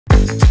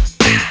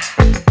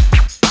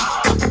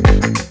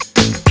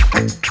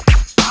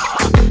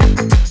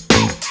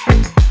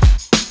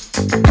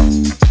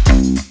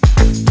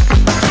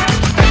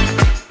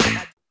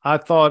I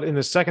thought in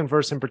the second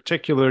verse in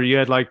particular, you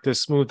had like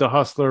this Smooth the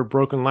Hustler,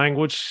 broken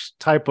language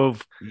type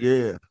of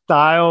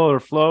style or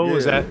flow.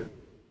 Is that?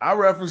 I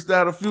referenced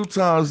that a few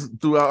times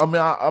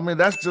throughout. I mean,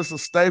 that's just a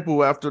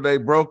staple. After they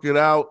broke it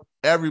out,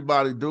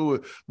 everybody do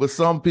it. But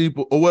some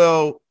people,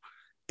 well,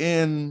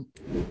 I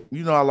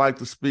like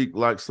to speak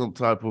like some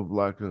type of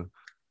like a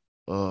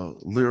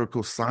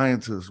lyrical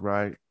scientist,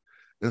 right?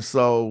 And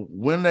so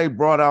when they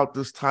brought out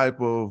this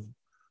type of,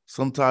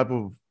 I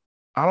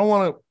don't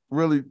want to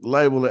really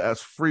label it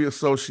as free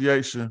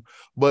association,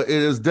 but it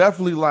is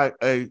definitely like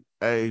a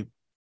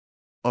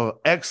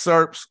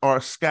excerpts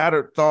or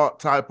scattered thought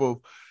type of,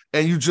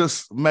 and you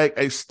just make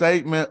a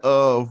statement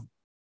of,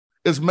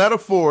 it's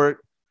metaphoric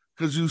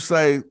because you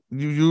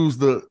use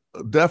the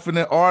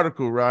definite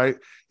article, right?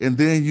 And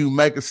then you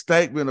make a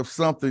statement of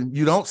something.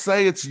 You don't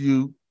say it's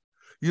you.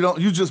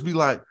 You just be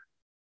like,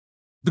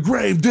 the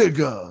grave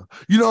digger,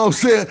 you know what I'm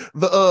saying?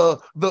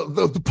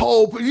 The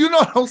pole, you know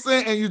what I'm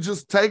saying? And you're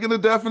just taking a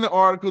definite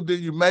article,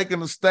 then you're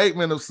making a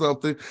statement of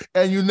something,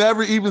 and you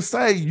never even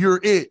say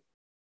you're it.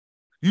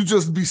 You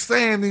just be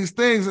saying these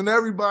things, and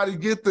everybody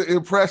get the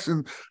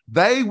impression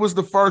they was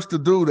the first to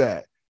do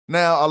that.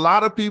 Now, a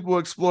lot of people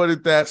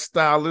exploited that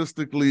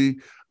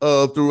stylistically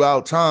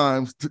throughout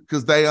times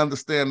because they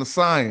understand the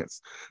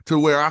science, to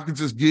where I could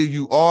just give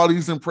you all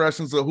these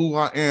impressions of who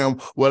I am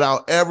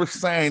without ever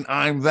saying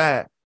I'm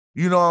that.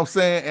 You know what I'm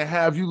saying? And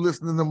have you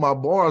listening to my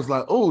bars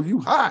like, oh,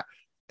 you hot.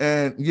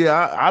 And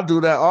yeah, I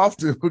do that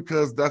often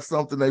because that's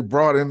something they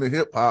brought into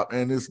hip hop,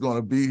 and it's going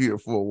to be here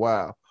for a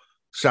while.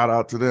 Shout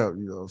out to them,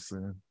 you know what I'm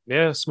saying?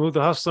 Yeah, Smooth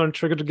the Hustler and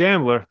Trigger the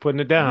Gambler, putting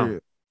it down.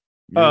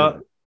 Yeah.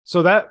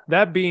 So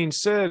that being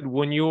said,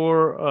 when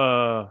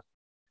you're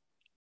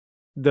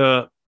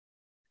one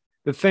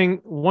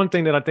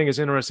thing that I think is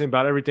interesting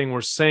about everything we're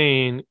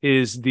saying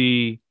is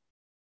the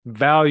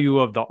value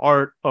of the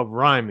art of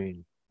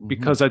rhyming,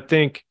 because I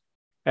think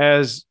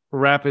as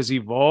rap has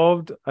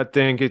evolved, I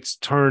think it's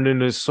turned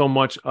into so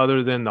much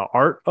other than the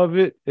art of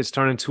it. It's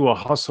turned into a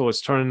hustle.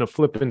 It's turned into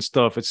flipping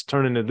stuff. It's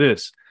turned into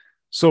this.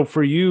 So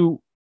for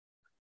you,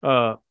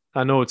 I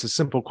know it's a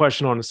simple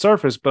question on the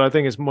surface, but I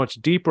think it's much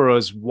deeper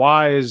as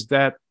why is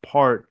that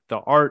part, the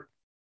art,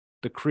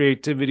 the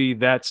creativity,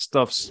 that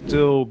stuff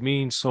still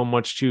means so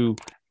much to you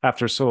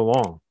after so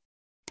long?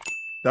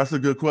 That's a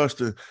good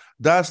question.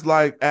 That's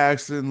like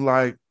asking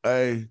like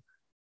a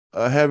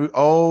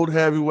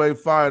heavyweight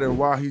fighter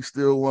why he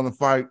still want to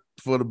fight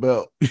for the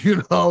belt. You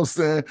know what I'm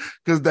saying?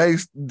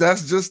 Because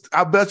that's just,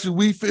 I bet you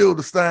we feel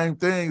the same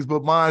things,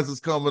 but mine's is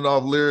coming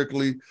off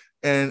lyrically,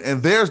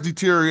 and theirs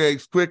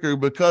deteriorates quicker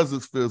because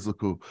it's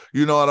physical.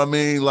 You know what I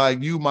mean?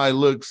 Like you might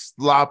look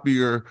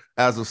sloppier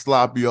as a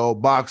sloppy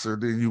old boxer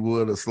than you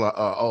would a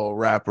old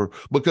rapper,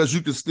 because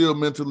you can still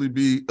mentally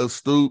be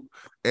astute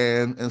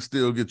and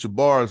still get your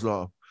bars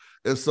off.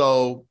 And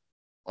so,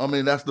 I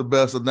mean, that's the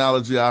best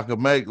analogy I could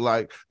make.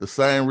 Like the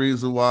same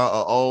reason why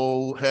an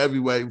old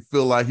heavyweight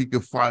feel like he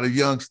could fight a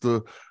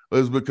youngster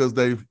is because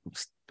they,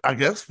 I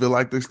guess, feel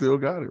like they still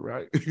got it,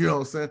 right? You know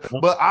what I'm saying?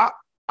 But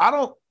I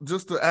don't,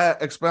 just to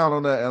expound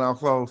on that and I'll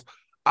close,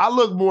 I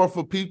look more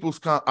for people's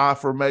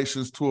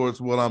affirmations towards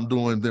what I'm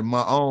doing than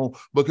my own,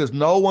 because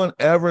no one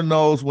ever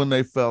knows when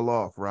they fell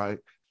off, right?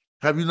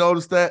 Have you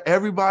noticed that?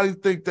 Everybody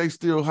think they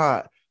still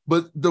hot.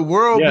 But the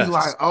world be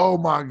like, oh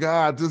my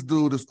God, this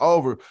dude is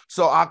over.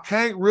 So I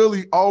can't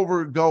really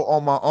go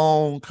on my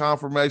own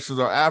confirmations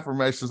or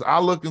affirmations. I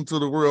look into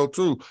the world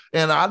too.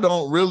 And I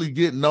don't really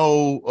get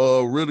no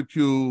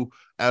ridicule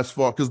as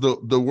far, because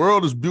the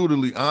world is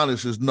brutally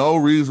honest. There's no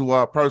reason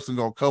why a person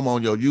gonna come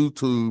on your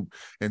YouTube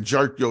and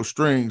jerk your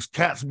strings.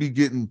 Cats be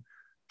getting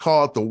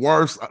called the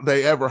worst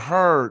they ever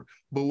heard.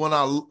 But when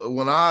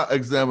I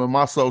examine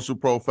my social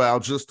profile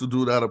just to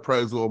do that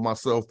appraisal of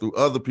myself through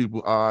other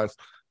people's eyes,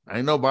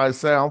 ain't nobody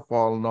say I'm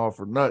falling off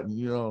or nothing.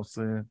 You know what I'm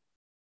saying?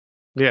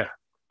 Yeah,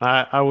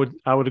 I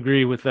would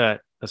agree with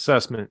that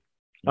assessment.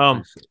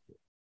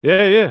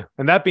 Yeah.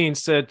 And that being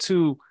said,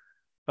 too,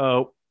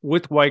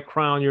 with White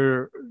Crown,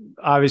 you're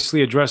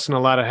obviously addressing a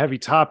lot of heavy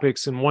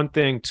topics. And one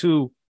thing,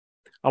 too,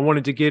 I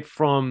wanted to get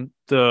from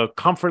the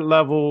comfort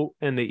level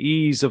and the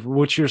ease of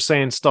what you're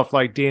saying, stuff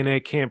like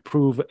DNA can't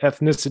prove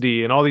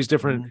ethnicity and all these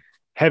different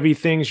heavy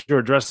things you're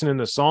addressing in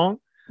the song.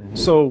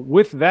 So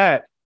with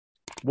that,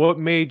 what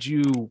made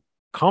you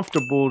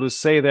comfortable to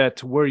say that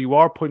to where you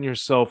are putting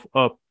yourself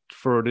up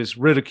for this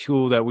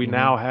ridicule that we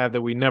now have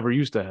that we never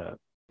used to have?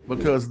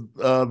 Because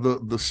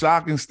the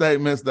shocking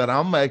statements that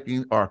I'm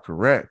making are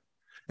correct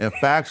and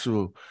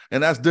factual,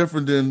 and that's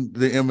different than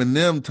the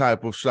Eminem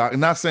type of shock. And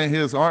not saying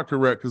his aren't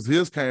correct, because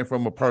his came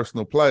from a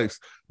personal place,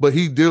 but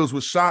he deals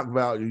with shock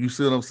value. You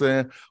see what I'm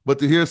saying? But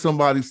to hear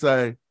somebody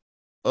say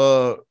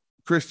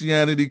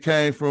Christianity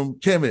came from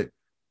Kemet,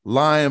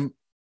 lion,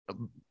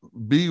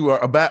 be or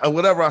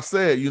whatever I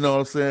said, you know what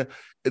I'm saying?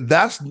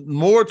 That's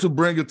more to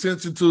bring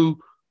attention to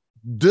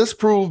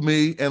disprove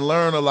me and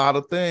learn a lot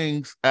of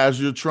things as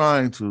you're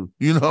trying to.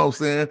 You know what I'm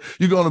saying?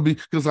 You're going to be,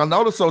 because I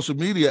know the social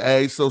media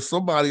age, so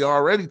somebody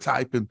already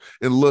typing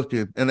and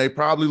looking, and they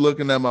probably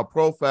looking at my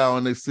profile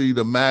and they see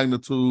the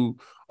magnitude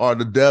or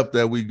the depth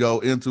that we go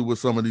into with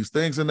some of these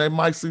things, and they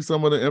might see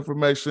some of the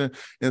information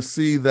and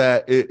see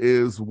that it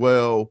is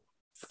well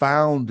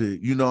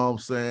founded. You know what I'm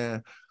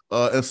saying?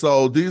 And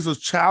so these are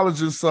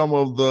challenging some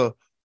of the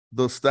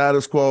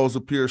status quos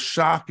appear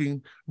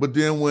shocking, but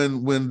then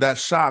when that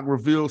shock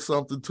reveals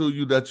something to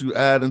you that you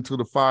add into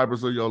the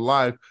fibers of your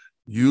life,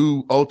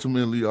 you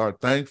ultimately are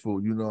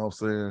thankful. You know what I'm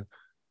saying?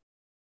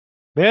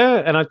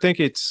 Yeah, and I think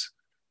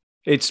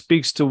it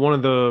speaks to one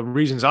of the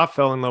reasons I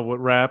fell in love with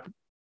rap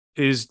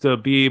is to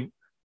be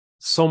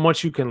so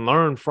much you can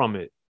learn from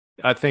it.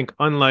 I think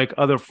unlike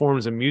other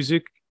forms of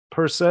music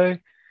per se,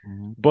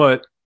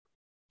 but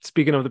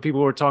speaking of the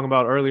people we were talking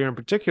about earlier, in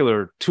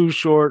particular, Too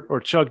Short or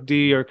Chuck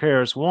D or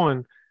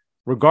KRS-One,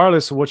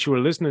 regardless of what you were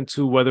listening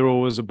to, whether it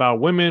was about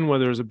women,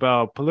 whether it was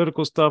about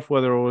political stuff,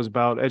 whether it was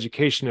about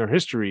education or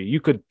history, you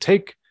could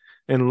take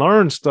and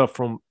learn stuff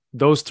from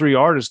those three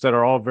artists that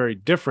are all very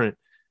different.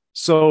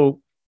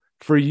 So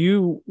for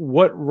you,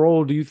 what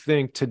role do you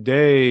think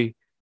today,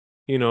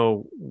 you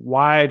know,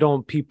 why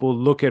don't people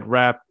look at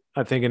rap,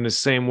 I think, in the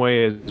same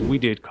way as we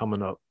did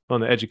coming up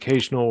on the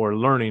educational or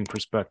learning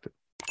perspective?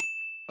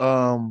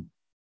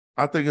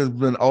 I think it's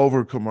been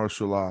over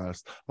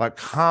commercialized. Like,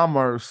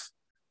 commerce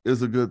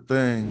is a good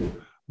thing,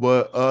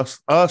 but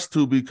us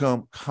to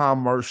become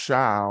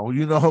commercial,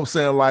 you know what I'm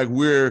saying? Like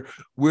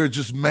we're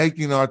just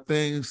making our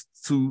things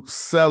to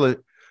sell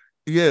it.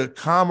 Yeah,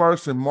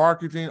 commerce and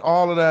marketing,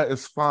 all of that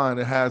is fine.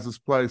 It has its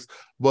place.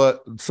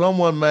 But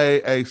someone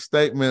made a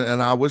statement,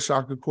 and I wish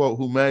I could quote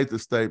who made the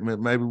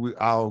statement. Maybe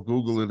I'll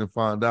Google it and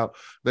find out.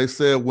 They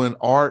said, when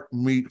art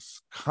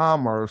meets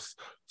commerce,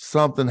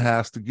 something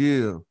has to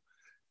give.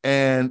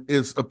 And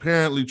it's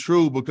apparently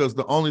true, because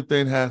the only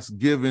thing that's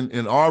given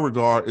in our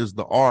regard is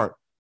the art.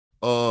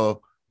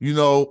 You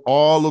know,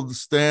 all of the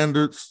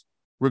standards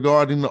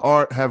regarding the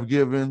art have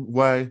given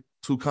way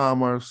to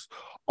commerce.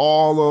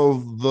 All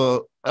of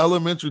the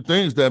elementary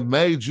things that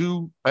made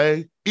you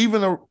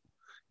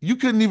you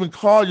couldn't even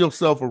call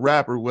yourself a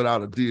rapper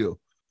without a deal.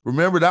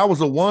 Remember, that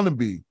was a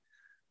wannabe.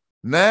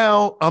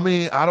 Now, I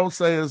mean, I don't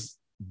say it's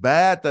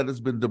bad that it's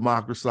been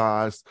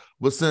democratized,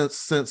 but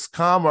since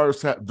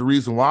commerce the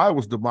reason why it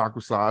was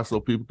democratized, so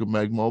people could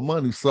make more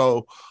money.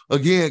 So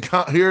again,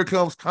 here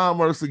comes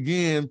commerce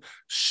again,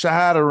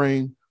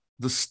 shattering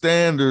the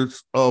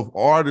standards of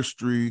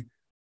artistry.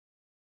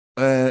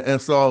 And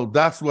so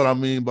that's what I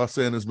mean by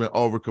saying it's been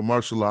over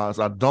commercialized.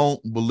 I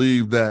don't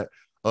believe that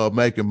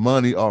making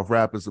money off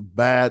rap is a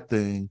bad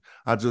thing.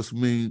 I just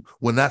mean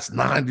when that's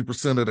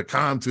 90% of the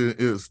content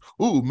is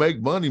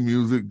make money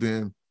music,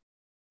 then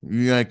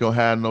you ain't gonna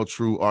have no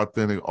true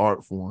authentic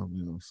art form.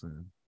 You know what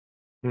I'm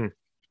saying?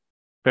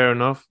 Fair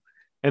enough.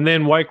 And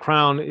then White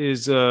Crown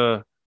is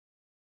done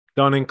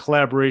in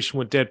collaboration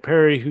with Dead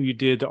Perry, who you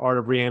did The Art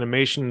of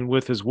Reanimation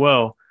with as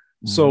well.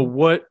 So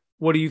what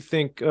do you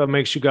think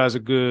makes you guys a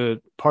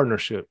good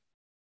partnership?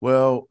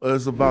 Well,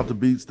 it's about the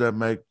beats that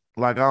make,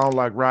 like, I don't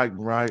like writing,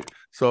 right?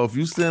 So if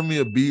you send me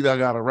a beat I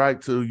got to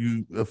write to,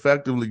 you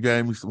effectively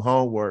gave me some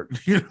homework,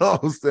 you know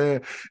what I'm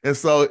saying? And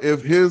so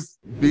if his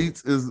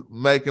beats is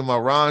making my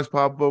rhymes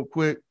pop up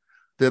quick,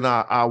 then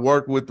I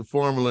work with the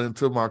formula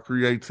until my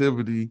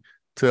creativity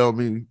tell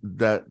me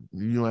that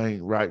you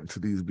ain't writing to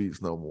these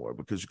beats no more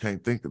because you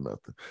can't think of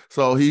nothing.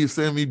 So he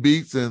sent me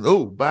beats and,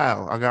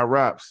 wow, I got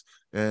raps.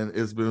 And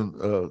it's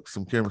been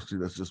some chemistry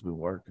that's just been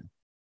working.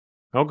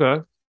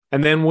 Okay.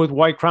 And then with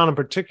White Crown in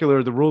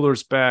particular, the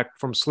Ruler's Back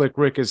from Slick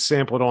Rick is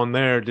sampled on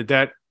there.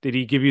 Did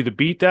he give you the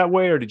beat that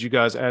way, or did you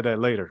guys add that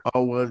later?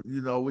 Oh, well,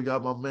 you know, we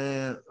got my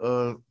man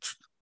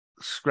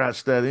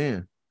scratch that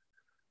in.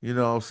 You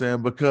know what I'm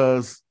saying?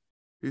 Because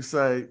he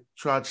say,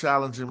 try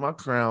challenging my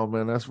crown,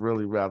 man. That's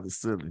really rather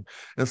silly.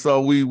 And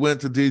so we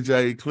went to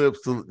DJ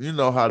Eclipse to, you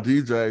know how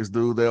DJs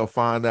do. They'll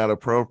find that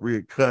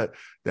appropriate cut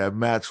that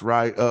match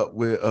right up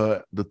with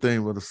the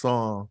theme of the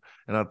song.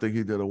 And I think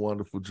he did a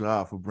wonderful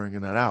job for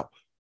bringing that out.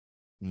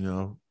 You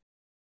know,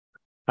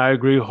 I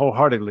agree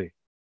wholeheartedly.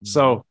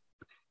 So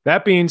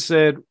that being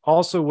said,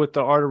 also with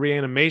the Art of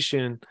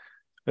Reanimation,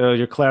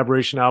 your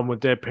collaboration album with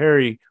Dead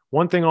Perry,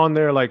 one thing on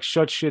there, like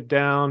Shut Shit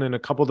Down and a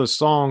couple of the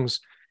songs,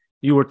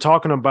 you were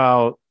talking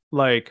about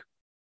like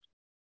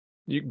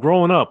you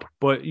growing up,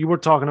 but you were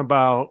talking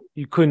about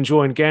you couldn't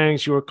join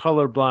gangs, you were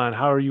colorblind,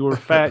 how you were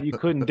fat, you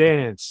couldn't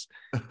dance,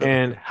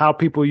 and how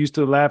people used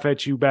to laugh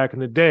at you back in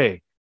the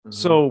day.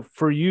 So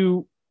for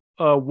you,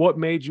 what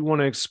made you want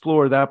to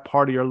explore that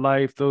part of your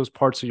life, those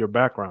parts of your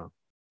background?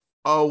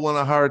 Oh, when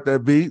I heard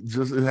that beat,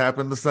 it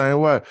happened the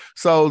same way.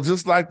 So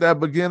just like that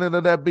beginning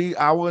of that beat,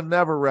 I would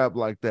never rap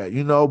like that,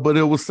 you know, but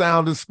it was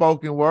sounding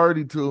spoken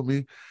wordy to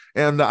me.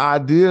 And the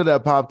idea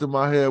that popped in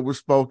my head was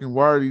spoken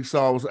wordy.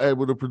 So I was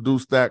able to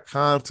produce that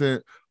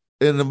content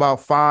in about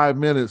 5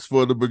 minutes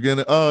for the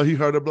beginning. He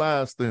heard a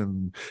blast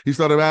and he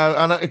started,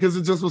 because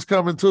it just was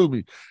coming to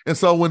me. And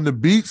so when the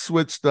beat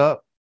switched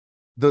up,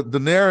 the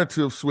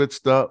narrative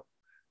switched up,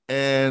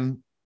 And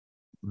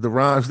the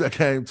rhymes that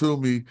came to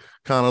me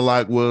kind of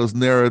like was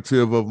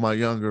narrative of my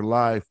younger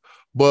life.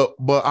 But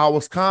I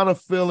was kind of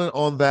feeling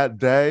on that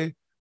day,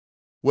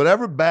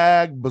 whatever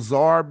bag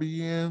Bizarre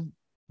be in,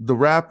 the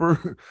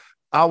rapper,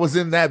 I was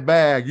in that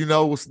bag. You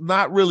know, it was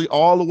not really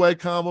all the way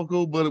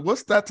comical, but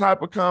what's that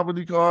type of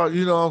comedy called?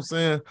 You know what I'm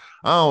saying?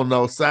 I don't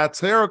know,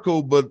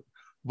 satirical, but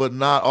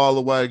not all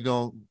the way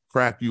gonna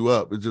crack you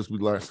up. It just be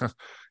like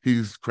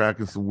he's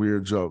cracking some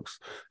weird jokes.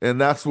 And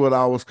that's what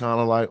I was kind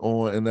of like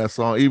on in that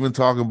song. Even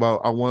talking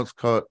about, I once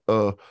cut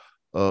a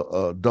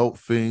dope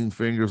fiend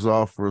fingers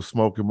off for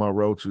smoking my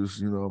roaches.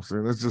 You know what I'm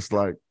saying? It's just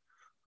like,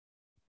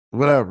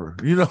 whatever,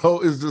 you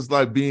know, it's just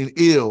like being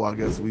ill, I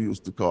guess we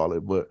used to call it,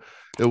 but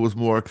it was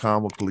more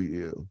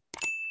comically ill.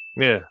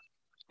 Yeah.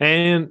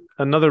 And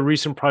another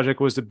recent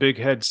project was the Big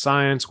Head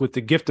Science with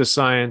the Gift of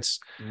Science,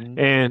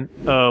 and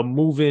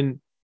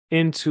moving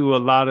into a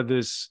lot of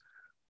this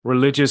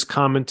religious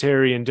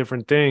commentary and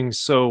different things.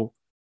 So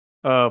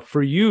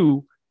for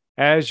you,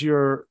 as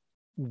you're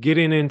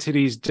getting into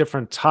these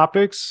different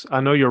topics, I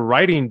know you're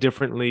writing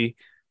differently,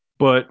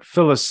 but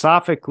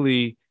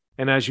philosophically,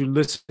 and as you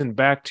listen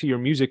back to your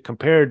music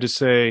compared to,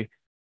 say,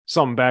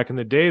 something back in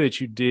the day that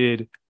you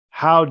did,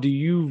 how do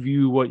you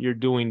view what you're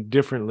doing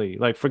differently?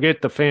 Like,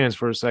 forget the fans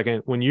for a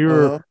second. When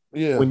you're,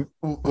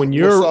 when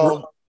you're,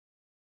 so,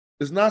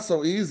 it's not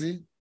so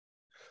easy,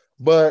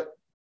 but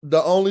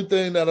the only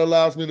thing that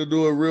allows me to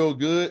do it real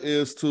good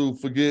is to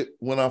forget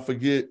when I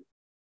forget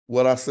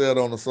what I said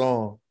on the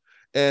song.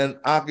 And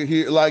I could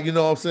hear, like, you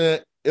know what I'm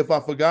saying? If I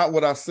forgot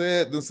what I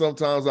said, then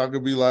sometimes I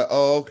could be like,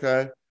 oh,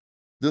 okay,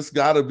 this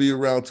got to be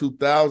around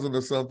 2000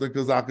 or something,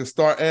 because I can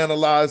start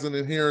analyzing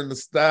and hearing the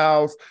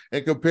styles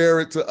and compare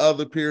it to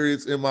other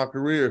periods in my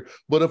career.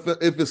 But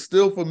if it's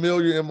still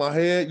familiar in my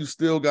head, you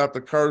still got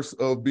the curse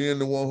of being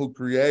the one who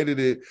created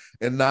it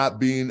and not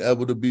being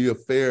able to be a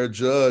fair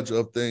judge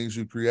of things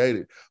you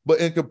created. But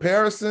in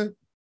comparison,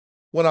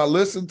 when I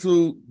listen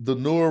to the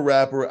newer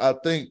rapper, I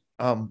think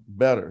I'm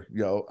better,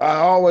 yo. I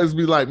always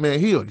be like,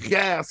 man, he'll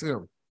gas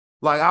him.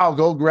 Like, I'll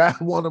go grab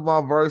one of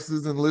my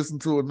verses and listen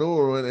to a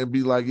newer one and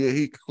be like, yeah,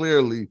 he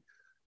clearly,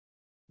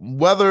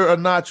 whether or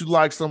not you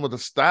like some of the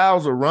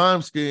styles or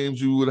rhyme schemes,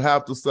 you would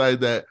have to say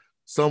that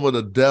some of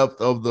the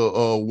depth of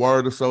the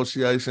word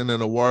association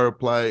and the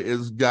wordplay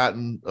has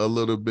gotten a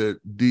little bit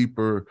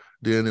deeper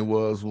than it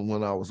was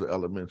when I was an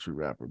elementary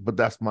rapper. But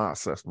that's my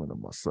assessment of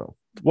myself.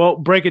 Well,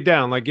 break it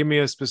down. Like, give me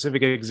a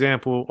specific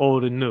example,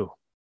 old and new.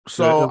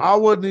 So I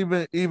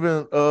wouldn't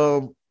even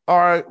all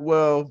right,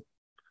 well,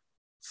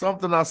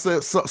 something I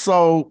said,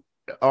 so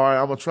all right,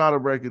 I'm gonna try to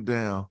break it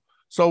down.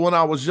 So when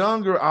I was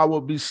younger, I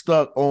would be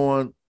stuck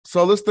on,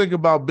 so let's think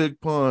about Big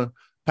Pun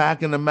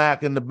packing the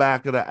Mac in the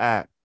back of the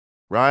act,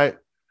 right?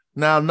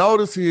 Now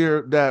notice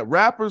here that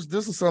rappers,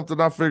 this is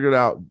something I figured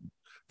out.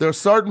 There are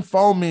certain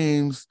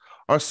phonemes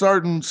or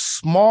certain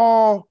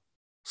small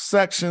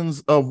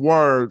sections of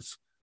words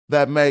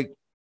that make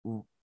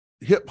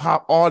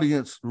hip-hop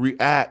audience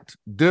react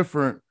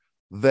different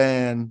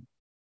than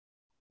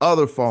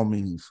other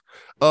phonemes,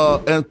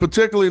 and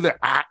particularly the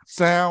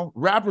sound.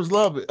 Rappers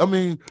love it. I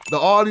mean, the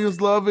audience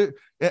love it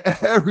and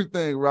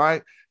everything,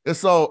 right? And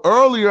so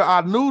earlier,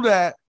 I knew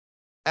that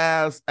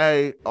as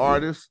a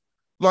artist,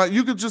 like,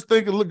 you could just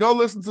think, go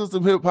listen to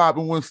some hip hop,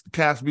 and when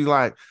cats be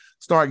like,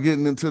 start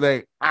getting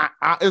into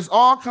it's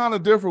all kind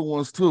of different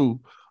ones too.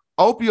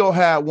 Opio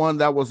had one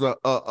that was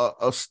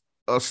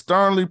a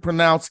sternly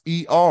pronounced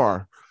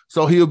ER.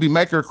 So he'll be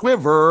make her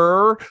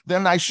quiver,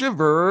 then I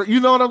shiver.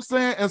 You know what I'm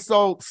saying? And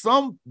so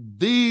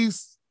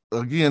these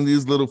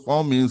little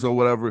phonemes or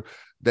whatever,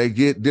 they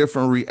get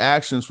different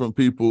reactions from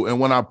people. And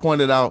when I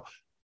pointed out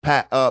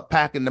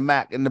packing the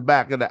Mac in the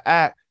back of the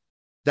act,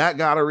 that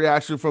got a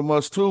reaction from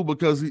us too,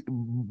 because it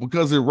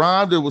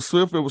rhymed, it was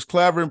swift, it was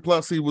clever, and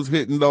plus he was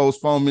hitting those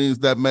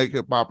phonemes that make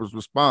hip hoppers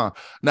respond.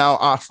 Now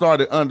I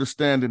started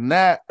understanding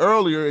that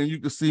earlier, and you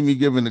can see me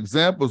giving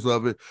examples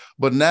of it.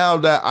 But now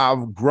that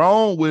I've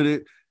grown with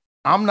it,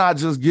 I'm not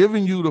just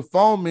giving you the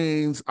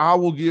phonemes, I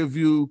will give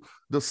you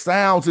the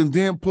sounds and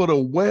then put a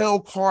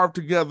well carved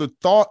together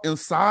thought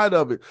inside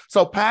of it.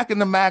 So packing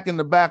the Mac in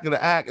the back of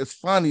the act is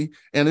funny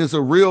and it's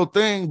a real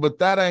thing, but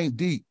that ain't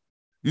deep.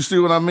 You see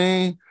what I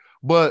mean?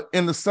 But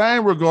in the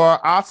same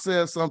regard, I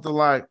said something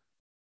like,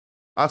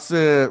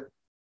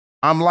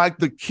 I'm like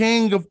the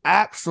king of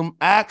Axum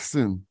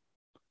axing.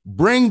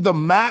 Bring the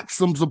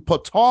maxims of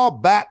Patal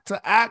back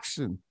to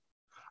action.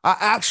 I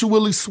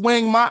actually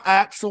swing my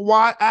axe a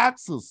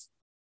y-axis,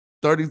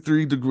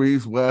 33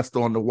 degrees west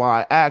on the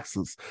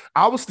y-axis.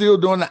 I was still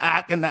doing the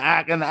act and the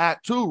act and the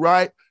act too,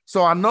 right?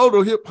 So I know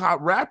the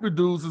hip-hop rapper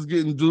dudes is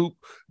getting duped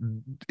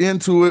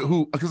into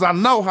it, because I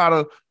know how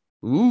to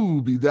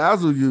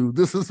bedazzle you.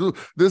 This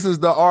is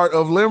the art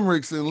of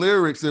limericks and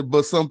lyrics,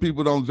 but some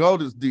people don't go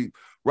this deep,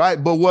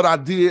 right? But what I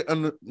did,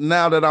 and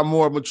now that I'm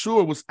more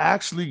mature, was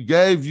actually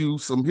gave you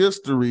some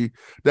history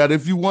that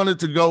if you wanted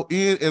to go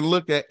in and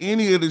look at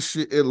any of this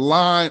shit, it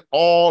lined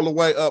all the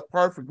way up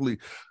perfectly.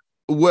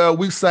 Well,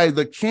 we say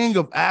the king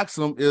of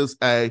Axum is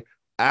a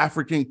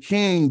African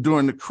king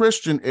during the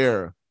Christian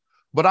era.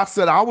 But I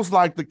said I was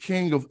like the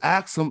king of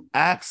Axum,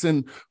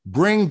 asking,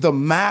 bring the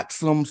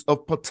maxims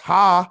of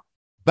Ptah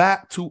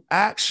back to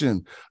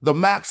action. The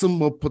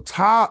Maxim of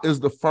Ptah is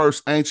the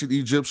first ancient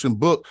Egyptian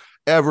book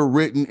ever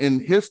written in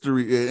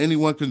history.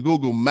 Anyone can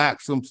Google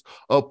Maxims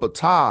of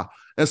Ptah.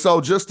 And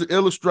so just to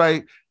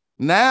illustrate,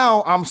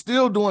 now I'm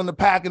still doing the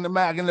pack in the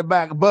Mac in the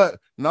back, but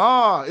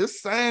nah,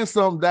 it's saying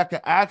something that can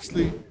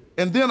actually,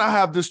 and then I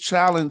have this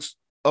challenge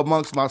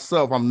amongst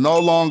myself. I'm no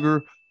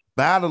longer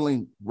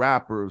battling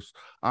rappers.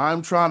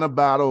 I'm trying to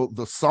battle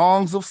the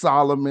Songs of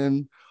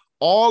Solomon,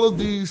 all of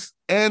these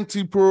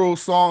anti-plural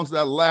songs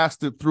that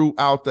lasted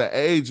throughout the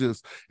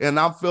ages. And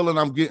I'm feeling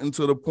I'm getting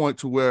to the point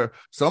to where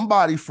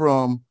somebody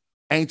from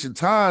ancient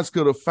times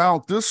could have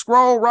found this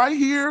scroll right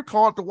here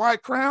called the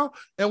White Crown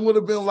and would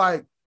have been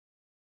like,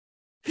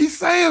 he's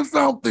saying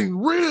something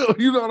real,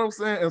 you know what I'm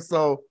saying? And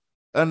so,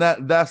 and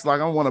that's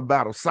like, I want to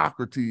battle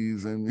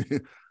Socrates and,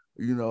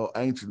 you know,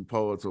 ancient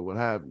poets or what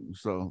have you.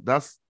 So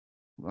that's,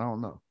 I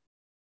don't know.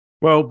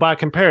 Well, by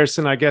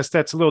comparison, I guess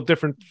that's a little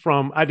different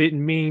from I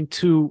didn't mean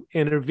to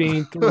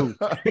intervene through.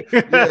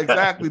 Yeah,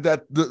 exactly.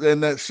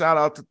 And that shout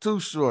out to Too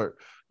Short,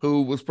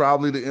 who was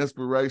probably the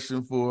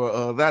inspiration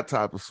for that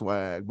type of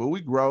swag. But we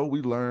grow,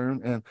 we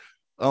learn, and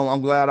I'm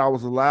glad I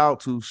was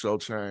allowed to show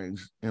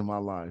change in my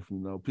life. You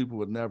know, people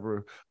would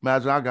never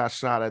imagine I got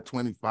shot at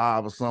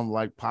 25 or something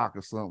like Pac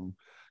or something.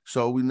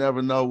 So we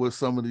never know what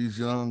some of these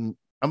young,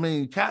 I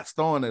mean, cats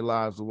throwing their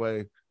lives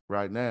away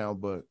right now,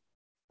 but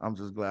I'm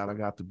just glad I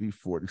got to be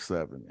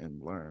 47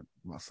 and learn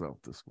myself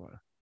this way.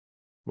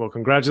 Well,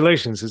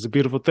 congratulations. It's a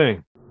beautiful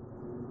thing.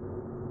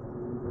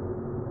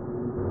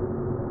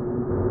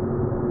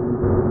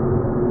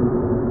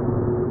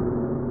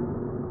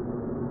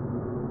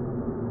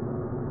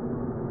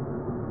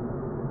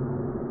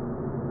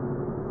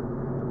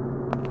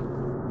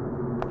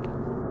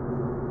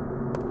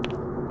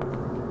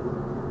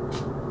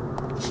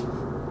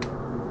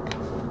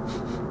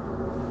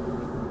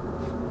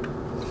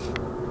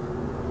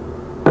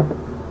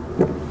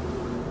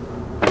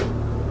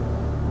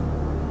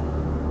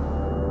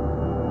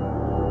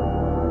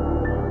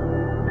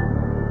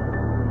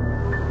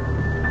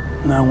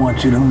 And I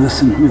want you to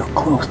listen real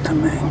close to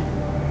me.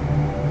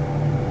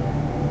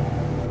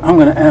 I'm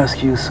going to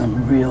ask you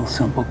some real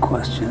simple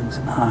questions,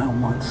 and I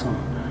want some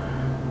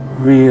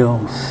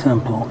real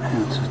simple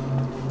answers.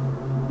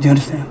 Do you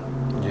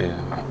understand?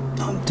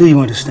 Yeah. Do you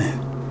understand?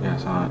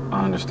 Yes, I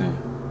understand.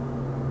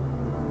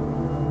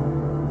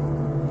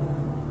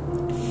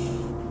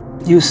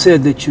 You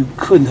said that you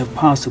couldn't have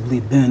possibly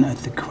been at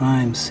the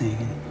crime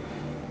scene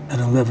at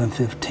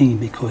 11:15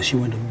 because you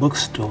were in the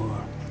bookstore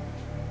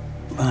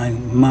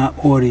buying my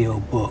audio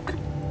book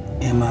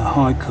and my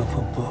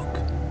hardcover book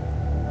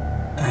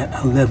at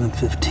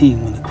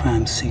 11:15 when the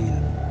crime scene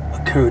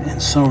occurred in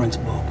Soren's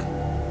book.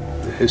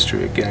 The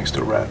history of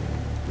gangster rap.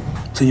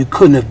 So you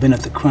couldn't have been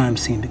at the crime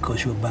scene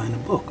because you were buying the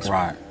books.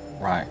 Right.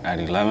 At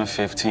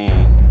 11:15,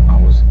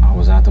 I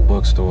was at the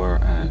bookstore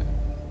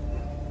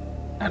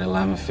at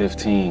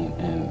 11:15,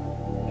 and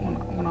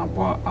when I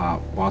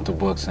bought the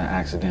books and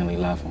accidentally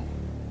left them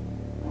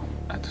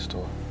at the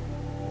store.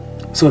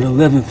 So at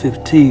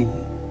 11:15,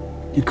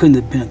 you couldn't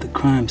have been at the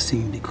crime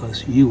scene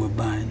because you were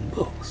buying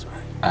books,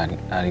 right?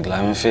 At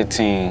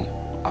 11:15,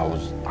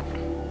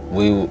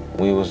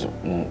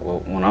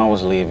 when I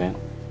was leaving,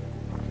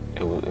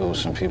 it was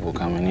some people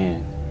coming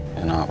in,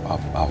 and I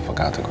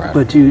forgot to grab.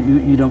 But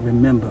you don't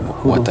remember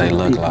who what they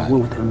look people, like,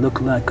 what they look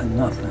like, or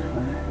nothing,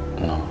 right?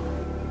 No.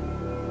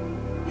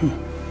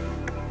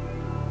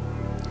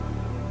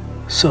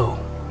 So.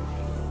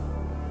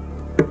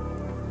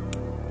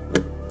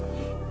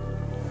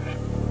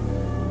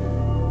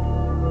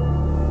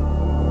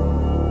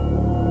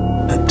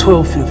 At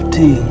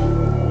 12:15,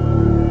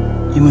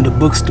 you in the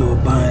bookstore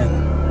buying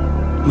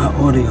my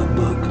audio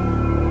book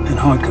and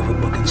hardcover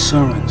book and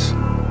Soren's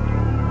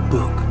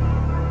book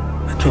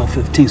at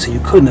 12:15. So you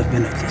couldn't have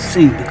been at the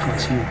scene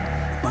because you were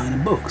buying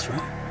the books,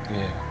 right?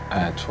 Yeah,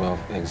 at 12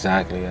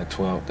 exactly. At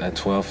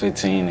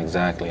 12:15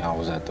 exactly, I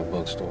was at the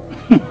bookstore.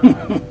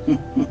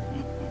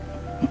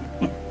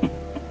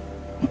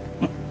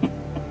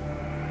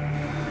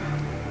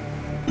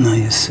 Now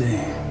you see.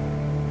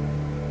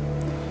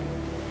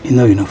 You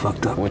know you done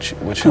fucked up. Which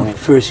no, one?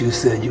 First you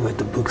said you were at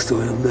the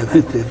bookstore at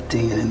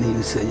 11:15, and then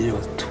you said it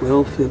was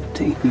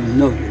 12:15. You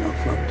know you done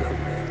fucked up,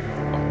 man.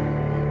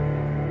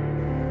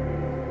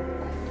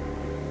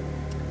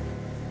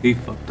 He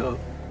fucked up.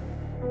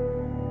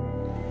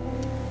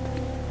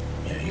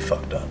 Yeah, he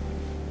fucked up.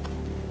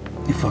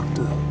 He fucked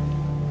up.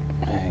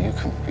 Man,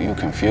 you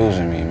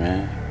confusing me,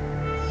 man.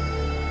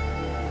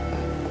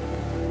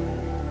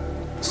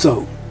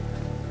 So,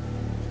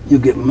 you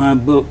get my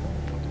book,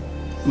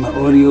 my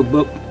audio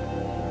book,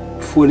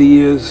 40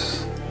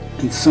 years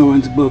in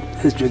Soren's book,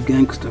 History of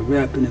Gangster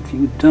Rap, and if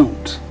you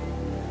don't,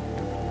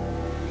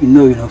 you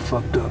know you done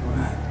fucked up,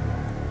 right?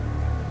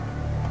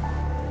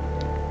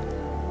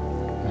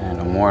 Man,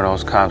 the more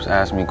those cops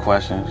ask me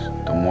questions,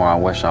 the more I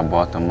wish I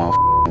bought them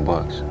motherfucking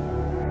books.